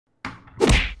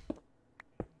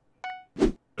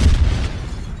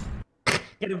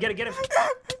Get him, get him, get him.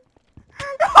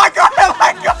 I got him!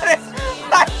 I got it!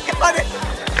 I got it!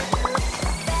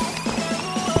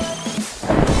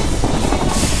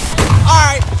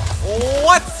 Alright,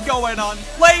 what's going on,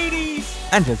 ladies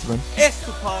and gentlemen? It's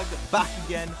the Pug back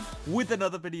again with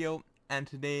another video, and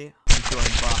today I'm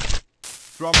joined by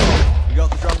drum roll. You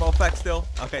got the drum roll effect still?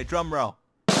 Okay, drum roll.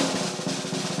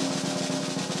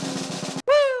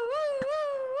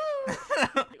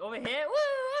 Over here, woo!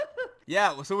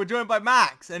 Yeah, so we're joined by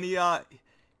Max, and he has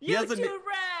a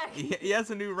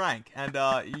new rank, and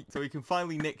so he can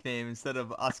finally nickname instead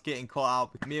of us getting caught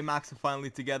out. Me and Max are finally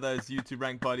together as YouTube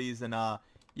rank buddies, and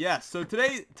yeah. So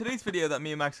today's video that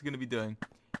me and Max are gonna be doing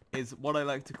is what I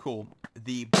like to call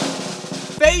the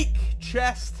fake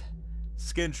chest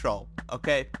skin troll.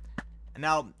 Okay, and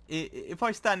now if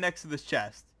I stand next to this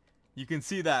chest, you can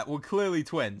see that we're clearly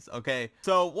twins. Okay,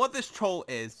 so what this troll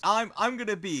is, I'm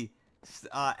gonna be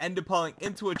ender pearling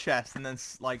into a chest and then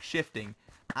like shifting,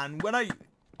 and when I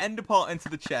ender pearl into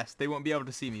the chest, they won't be able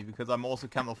to see me because I'm also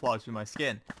camouflaged with my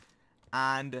skin,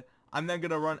 and I'm then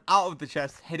gonna run out of the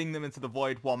chest, hitting them into the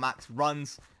void while Max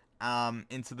runs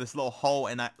into this little hole,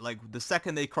 and like the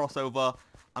second they cross over,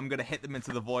 I'm gonna hit them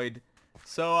into the void.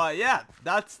 So yeah,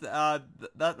 that's the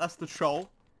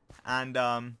troll,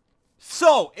 and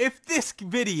so if this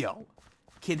video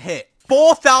can hit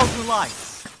 4,000 likes,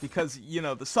 because you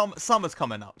know the summer's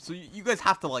coming up, so you guys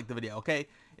have to like the video, okay?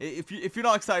 If you're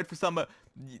not excited for summer,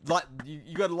 you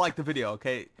gotta like the video,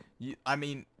 okay? I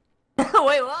mean,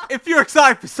 Wait, what? if you're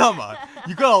excited for summer,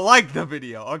 you gotta like the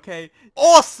video, okay?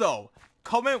 Also,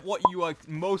 comment what you are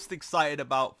most excited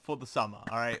about for the summer,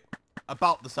 all right?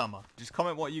 About the summer, just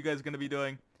comment what you guys are gonna be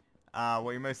doing,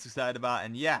 what you're most excited about,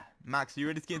 and yeah, Max, are you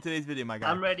ready to get into today's video, my guy?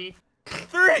 I'm ready.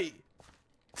 3,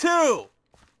 2,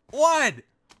 1,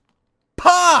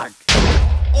 Pug!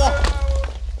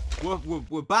 Oh,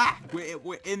 we're back.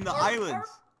 We're in the islands.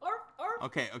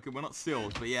 Okay, we're not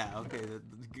seals, but yeah, okay.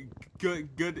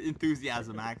 Good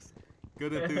enthusiasm, Max.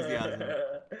 Good enthusiasm.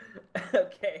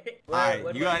 Okay.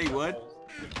 Alright, you got any wood?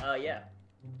 Yeah.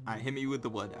 Alright, hit me with the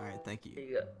wood. Alright, thank you. Here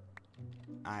you go.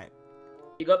 Alright.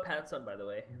 You got pants on, by the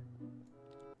way.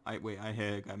 Alright, wait, I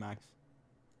hear you, guy Max.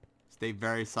 Stay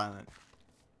very silent.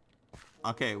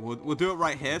 Okay, we'll do it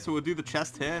right here. So we'll do the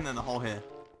chest here and then the hole here.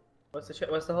 What's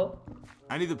the hole?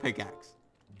 I need the pickaxe.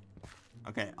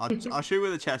 Okay, I'll show you where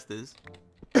the chest is.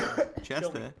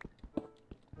 Chest there.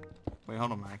 Wait,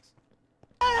 hold on, Max.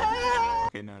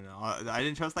 Okay, no, I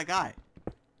didn't trust that guy.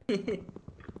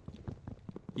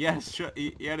 Yes, sure.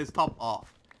 He had his top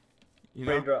off. You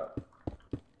know? Raindrop.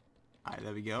 Alright,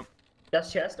 there we go.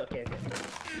 That's chest? Okay.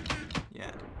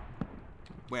 Yeah.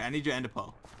 Wait, I need your ender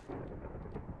pearl.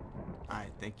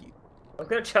 Alright, thank you. I'm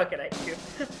gonna chuck it at you.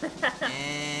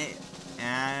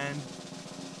 and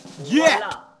yeah!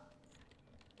 Voila.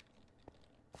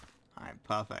 Alright,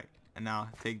 perfect. And now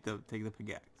take the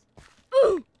pickaxe.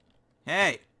 Ooh.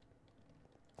 Hey!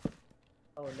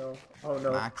 Oh no.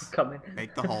 Max, coming.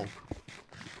 make the hole.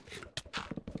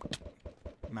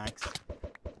 Max,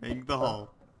 make the hole.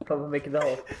 I'm making the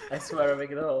hole. I swear I'm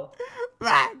making the hole.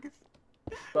 Max!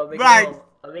 Max!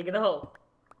 I'm making the hole.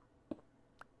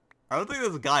 I don't think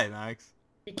there's a guy, Max.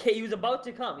 He was about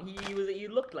to come. He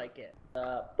looked like it.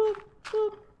 Boop,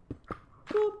 boop,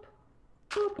 boop,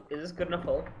 boop. Is this good enough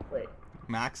hole? Wait.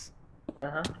 Max?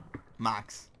 Uh-huh.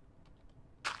 Max.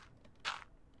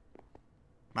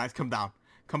 Max, come down.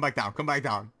 Come back down. Come back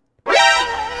down.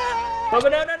 Oh,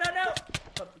 no.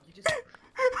 Oh, you just...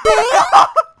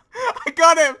 I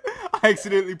got him! I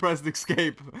accidentally pressed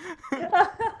escape.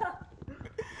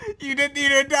 You didn't need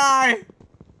to die!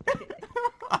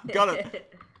 I got him.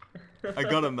 I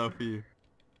got him though for you.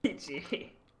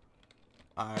 Gee.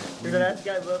 Alright. There's an ass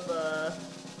guy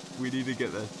above, we need to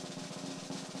get this.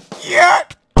 Yeah!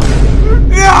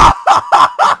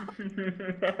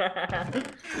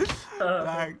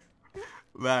 No!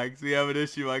 Max, we have an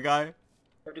issue, my guy. I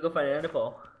have to go find an ender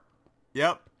pearl.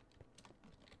 Yep.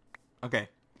 Okay.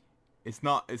 It's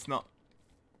not.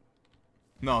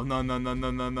 No.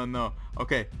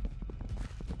 Okay.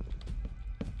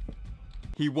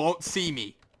 He won't see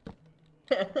me.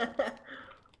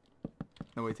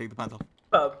 No, wait, take the pants off.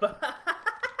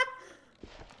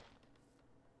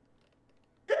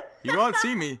 He won't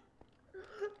see me.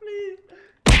 Please.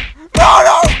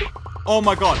 No! Oh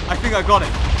my god, I think I got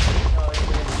it.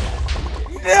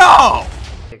 No!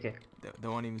 Okay. They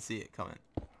won't even see it coming.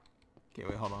 Okay,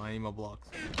 wait, hold on, I need more blocks.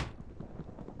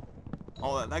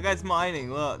 Oh, that guy's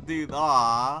mining, look, dude,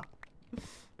 ah.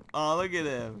 Oh, look at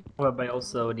him. Well, but I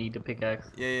also need a pickaxe.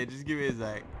 Yeah, just give me a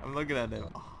sec. I'm looking at him.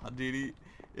 Oh, dude,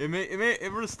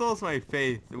 it restores my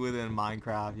faith within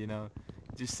Minecraft, you know.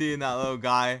 Just seeing that little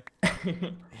guy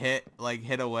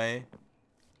hit away.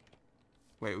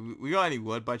 Wait, we got any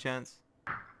wood by chance?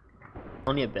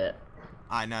 Only a bit.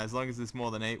 Alright, now as long as it's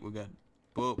more than 8, we're good.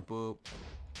 Boop, boop.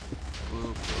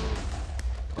 Boop, boop.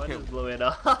 Why Okay. just blow it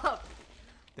up?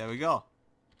 There we go.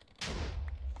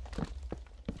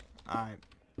 Alright.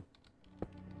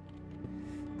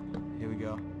 Here we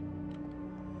go.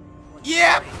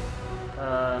 Yeah!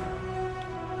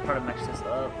 Try to match this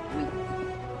up.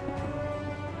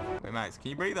 Wait, Max, can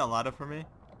you break that ladder for me?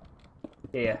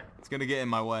 Yeah. It's gonna get in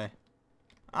my way.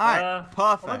 Alright,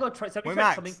 perfect. Oh my god, somebody Wait, tried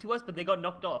Max. coming to us, but they got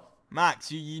knocked off.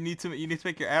 Max, you need to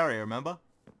pick your area, remember?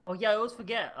 Oh yeah, I always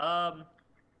forget.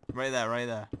 Right there, right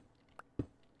there.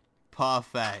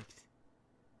 Perfect.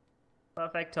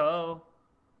 Perfecto.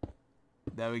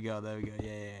 There we go, there we go.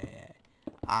 Yeah.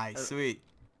 Alright, sweet.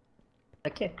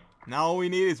 Okay. Now all we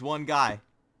need is one guy.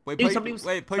 Wait, Dude,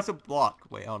 place a block.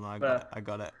 Wait, hold on, I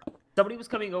got it. Somebody was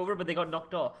coming over, but they got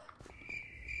knocked off.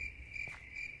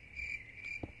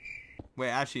 Wait,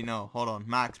 actually no, hold on.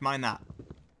 Max, mind that.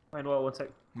 Mind what? One sec.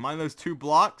 Mind those 2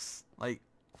 blocks, like,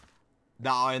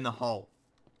 that are in the hole.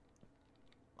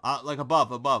 Like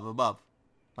above.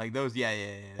 Like those, yeah,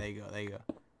 there you go.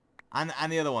 And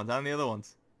the other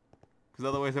ones, Because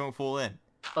otherwise they won't fall in.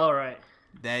 Alright.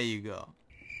 There you go.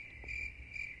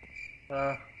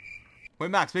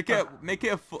 Wait, Max, make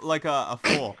it like a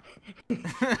 4.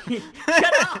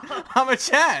 Shut up! I'm a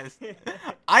chest.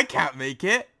 I can't make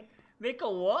it. Make a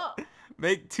what?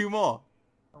 Make 2 more.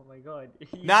 Oh my god.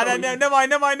 No, never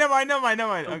mind.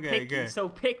 So Okay, picky, good. so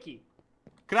picky.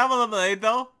 Can I have a lemonade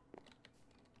though?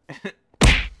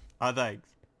 Oh, thanks.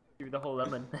 Give me the whole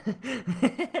lemon.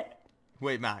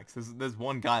 Wait, Max, there's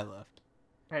one guy left.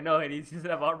 I know, and he doesn't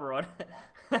have armor on.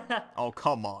 Oh,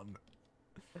 come on.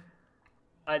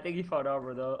 I think he found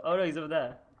armor though. Oh no, he's over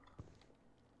there.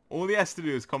 All he has to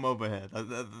do is come over here.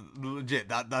 Legit,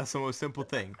 that's the most simple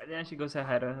thing. I think I should go say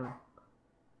hi to him.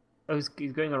 Oh, he's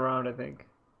going around, I think.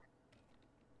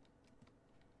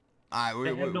 Alright,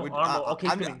 I have no armor. Okay,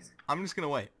 I'm just gonna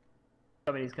wait.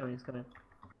 He's coming.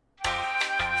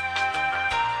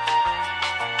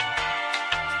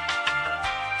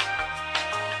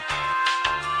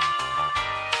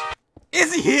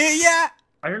 Is he here yet?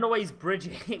 I don't know why he's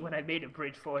bridging when I made a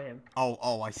bridge for him.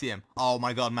 Oh, I see him. Oh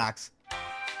my god, Max.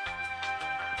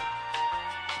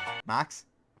 Max?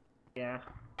 Yeah.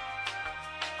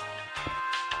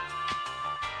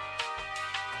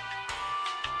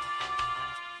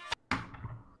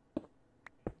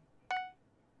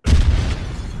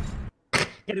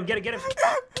 Get him.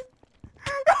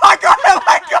 I got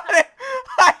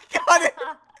it!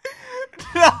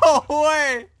 No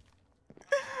way!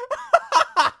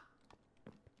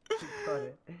 Got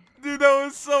it. Dude, that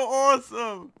was so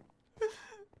awesome!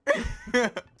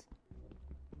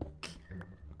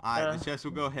 Alright, the chest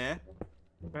will go here.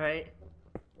 Right.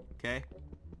 Okay.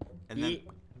 And then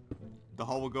the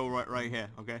hole will go right here,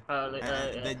 okay?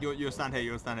 Then you'll stand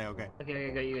here, okay?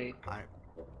 Okay, you.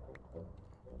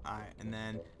 Alright, and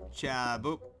then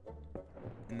boop.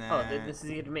 And then Oh, this is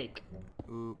easy to make.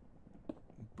 boop.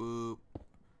 Boop.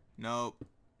 Nope.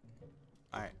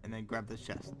 Alright, and then grab this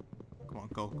chest. Come on,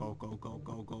 go.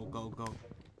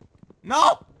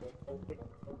 No!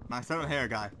 Max, I don't hear a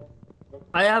guy.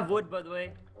 I have wood, by the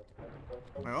way.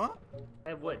 Wait, what? I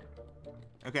have wood.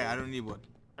 Okay, I don't need wood.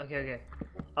 Okay.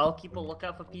 I'll keep a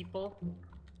lookout for people.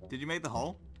 Did you make the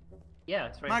hole? Yeah,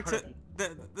 it's right Max, in front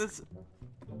of you.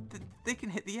 they can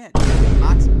hit the edge.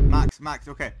 Max,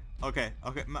 okay.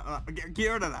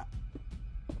 Get rid of that.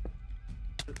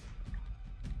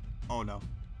 Oh no. Do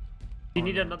you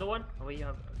need another one? Oh, wait, you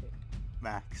have. Okay.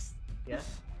 Max. Yeah.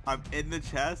 I'm in the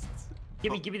chest.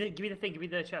 Give me the thing. Give me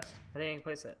the chest. I think I can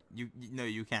place it. No,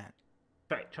 you can't.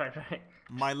 Try.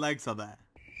 My legs are there.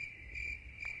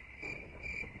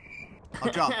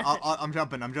 I'll jump. I'm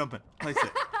jumping. Place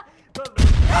it.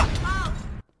 Oh!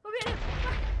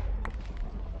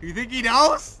 You think he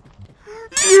knows?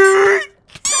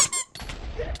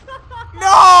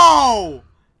 No!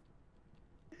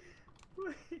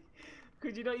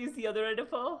 Could you not use the other end of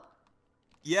fall?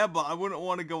 Yeah, but I wouldn't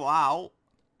want to go out.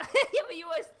 Yeah, but you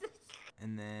was.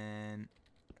 And then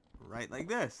right like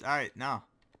this. All right, now.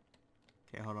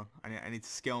 Okay, hold on. I need to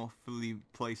skillfully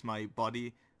place my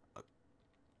body.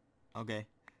 Okay.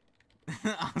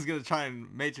 I was gonna try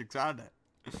and matrix around it.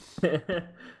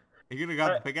 You gonna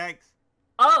grab the pickaxe?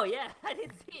 Oh yeah, I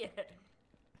didn't see it.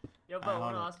 Yo, but I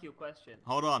want to ask you a question.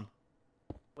 Hold on.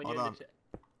 When Hold you're on.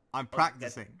 I'm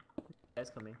practicing.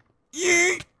 That's coming.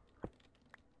 Yeet!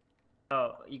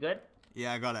 Oh, you good?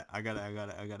 Yeah, I got it.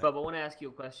 But I want to ask you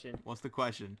a question. What's the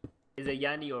question? Is it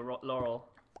Yanni or Laurel?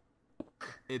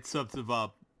 It's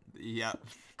JustVurb. Yeah.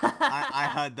 I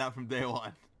heard that from day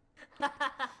one.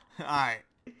 Alright.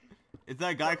 Is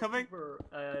that guy coming?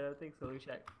 I don't think so. Let me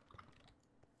check.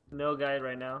 No guy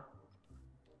right now.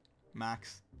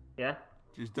 Max. Yeah?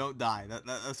 Just don't die.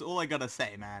 That's all I gotta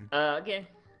say, man. Okay.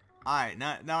 Alright,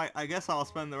 now I guess I'll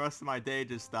spend the rest of my day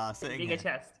just sitting Being here. a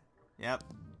chest. Yep.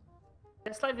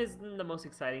 Chest life isn't the most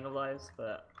exciting of lives,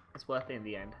 but it's worth it in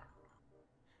the end.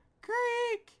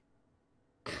 Creek!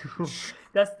 Do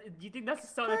you think that's the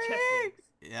sound of chest makes?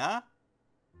 Yeah?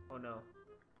 Oh no.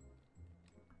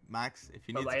 Max, if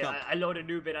you need to come. I loaded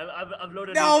a noob in. I've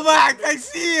loaded. No, Max, I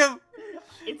see him!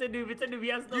 It's a noob. It's a noob. He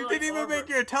has no. You didn't even make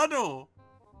your tunnel.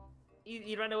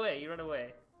 He ran away. He ran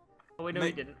away. Oh wait, no,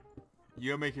 he didn't.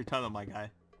 You make your tunnel, my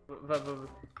guy.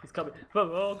 He's coming.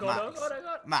 Oh god! Max. Oh god! Oh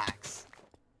god! Max.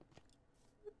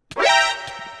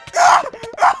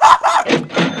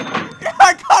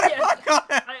 I got it! I got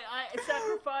it! I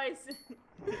sacrifice.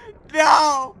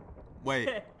 No!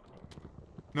 Wait.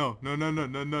 No.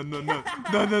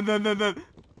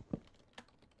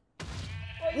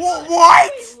 What?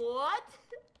 Wait, what?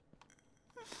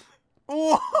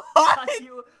 What?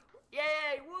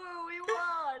 Yay! Woo! We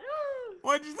won!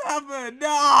 What just happened?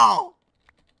 No!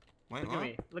 Wait, look at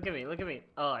me! Look at me! Look at me!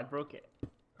 Oh, I broke it.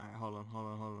 Alright, hold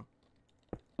on.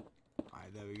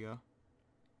 Alright, there we go.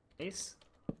 Ace.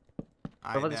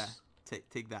 Alright, there.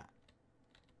 Take that.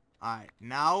 Alright,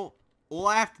 now all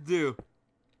I have to do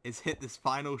is hit this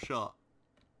final shot.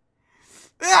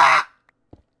 Ah!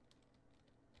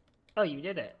 Oh, you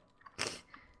did it.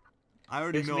 I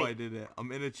already know I did it.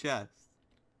 I'm in a chest.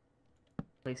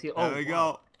 There we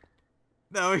go.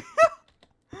 There we go.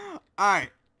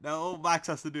 Alright, now all Max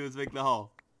has to do is make the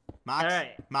hole. Max?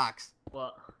 Alright. Max.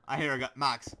 What? I hear a guy.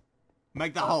 Max.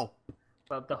 Make the hole.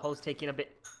 Well, the hole's taking a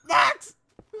bit. Max!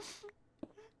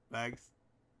 Max.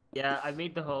 Yeah, I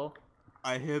made the hole.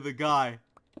 I hear the guy.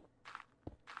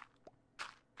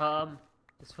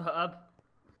 It's for up.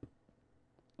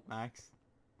 Max.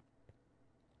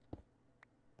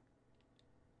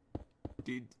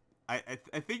 Dude, I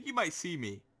think you might see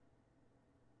me.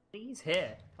 He's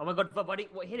here. Oh my god, buddy,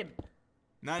 what hit him?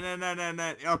 No.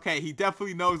 Okay, he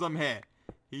definitely knows I'm here.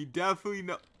 He definitely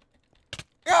know.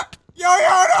 Yo,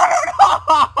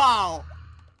 no!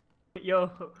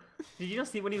 Yo, did you not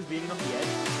see when he was leaning off the edge?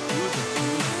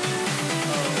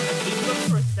 He looked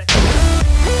for a second.